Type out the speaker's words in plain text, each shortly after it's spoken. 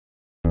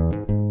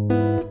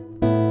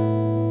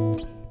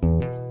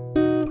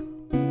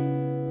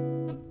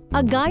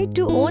A guide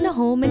to own a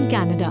home in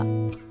Canada.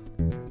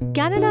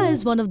 Canada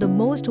is one of the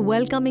most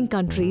welcoming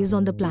countries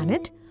on the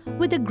planet,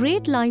 with a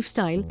great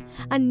lifestyle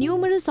and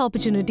numerous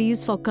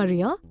opportunities for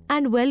career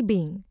and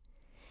well-being.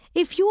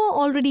 If you are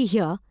already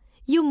here,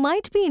 you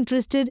might be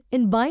interested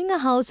in buying a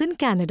house in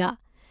Canada.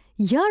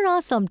 Here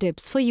are some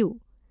tips for you.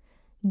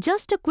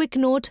 Just a quick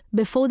note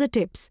before the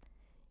tips.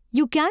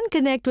 You can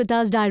connect with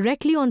us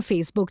directly on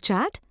Facebook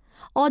chat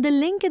or the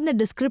link in the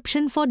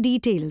description for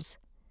details.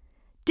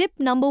 Tip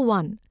number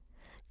 1.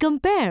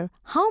 Compare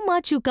how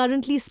much you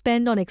currently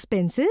spend on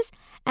expenses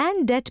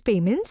and debt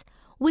payments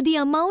with the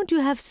amount you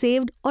have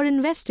saved or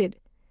invested.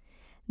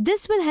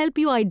 This will help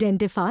you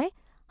identify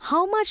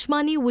how much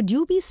money would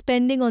you be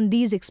spending on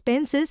these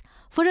expenses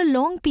for a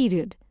long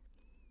period.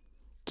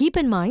 Keep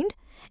in mind,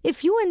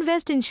 if you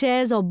invest in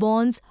shares or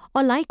bonds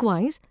or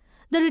likewise,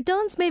 the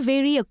returns may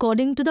vary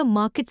according to the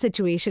market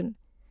situation.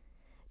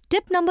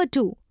 Tip number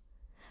 2.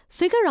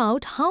 Figure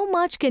out how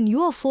much can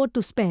you afford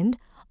to spend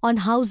on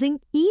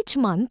housing each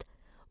month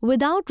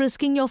without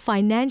risking your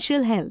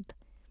financial health.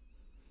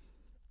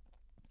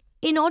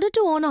 In order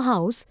to own a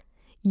house,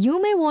 you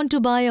may want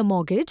to buy a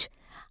mortgage,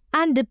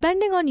 and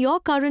depending on your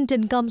current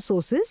income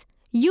sources,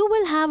 you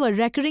will have a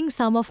recurring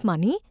sum of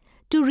money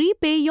to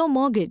repay your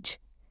mortgage.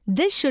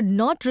 This should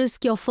not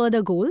risk your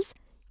further goals,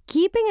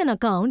 keeping in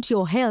account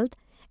your health,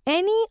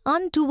 any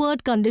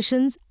untoward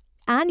conditions,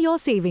 and your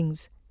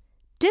savings.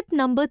 Tip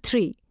number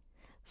 3.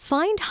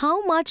 Find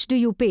how much do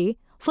you pay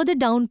for the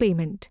down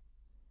payment.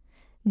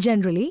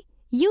 Generally,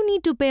 you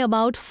need to pay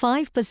about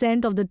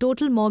 5% of the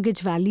total mortgage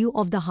value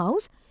of the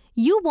house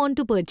you want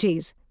to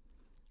purchase.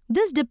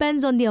 This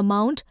depends on the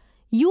amount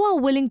you are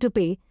willing to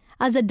pay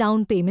as a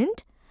down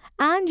payment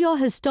and your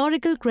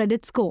historical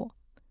credit score.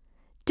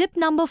 Tip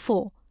number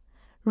 4.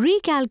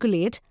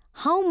 Recalculate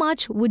how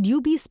much would you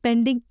be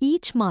spending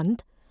each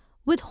month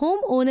with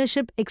home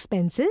ownership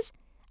expenses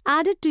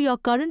added to your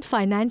current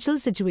financial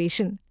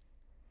situation.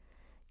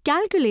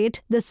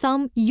 Calculate the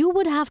sum you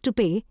would have to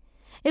pay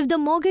if the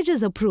mortgage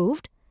is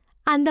approved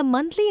and the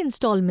monthly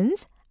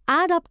installments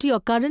add up to your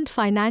current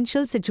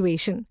financial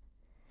situation.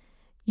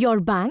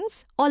 Your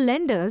banks or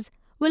lenders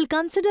will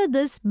consider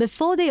this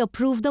before they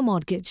approve the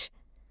mortgage.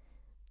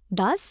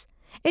 Thus,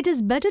 it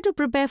is better to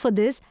prepare for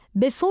this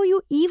before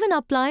you even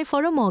apply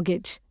for a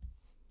mortgage.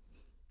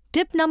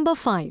 Tip number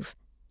 5.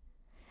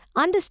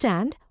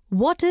 Understand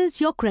what is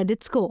your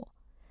credit score.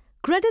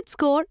 Credit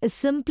score is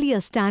simply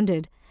a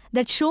standard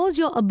that shows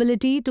your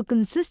ability to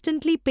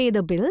consistently pay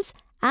the bills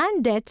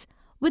and debts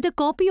with a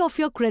copy of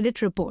your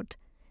credit report.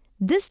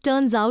 This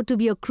turns out to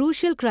be a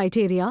crucial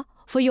criteria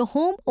for your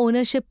home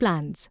ownership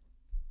plans.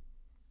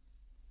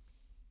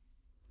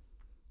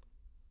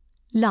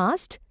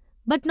 Last,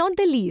 but not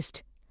the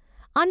least,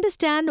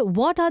 understand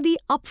what are the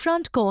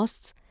upfront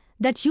costs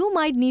that you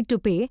might need to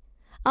pay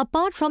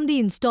apart from the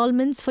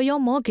installments for your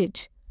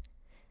mortgage.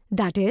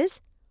 That is,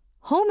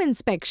 home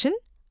inspection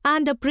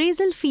and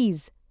appraisal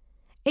fees,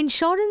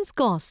 insurance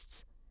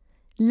costs,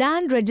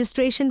 land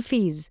registration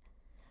fees,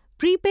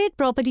 prepaid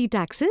property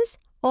taxes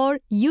or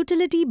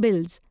utility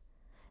bills.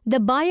 The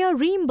buyer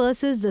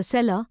reimburses the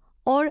seller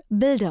or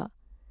builder,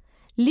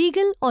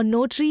 legal or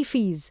notary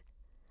fees,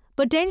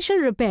 potential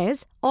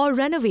repairs or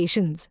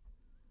renovations,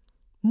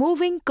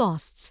 moving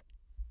costs,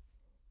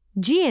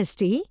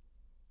 GST,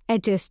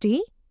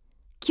 HST,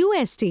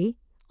 QST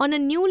on a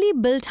newly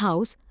built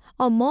house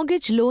or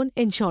mortgage loan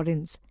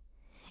insurance.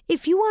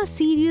 If you are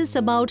serious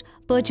about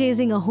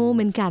purchasing a home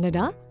in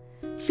Canada,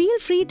 feel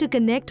free to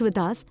connect with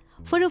us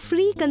for a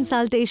free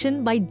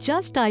consultation by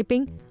just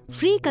typing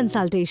 "free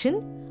consultation"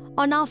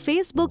 on our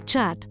Facebook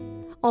chat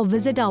or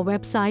visit our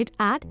website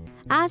at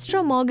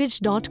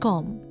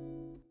astramortgage.com.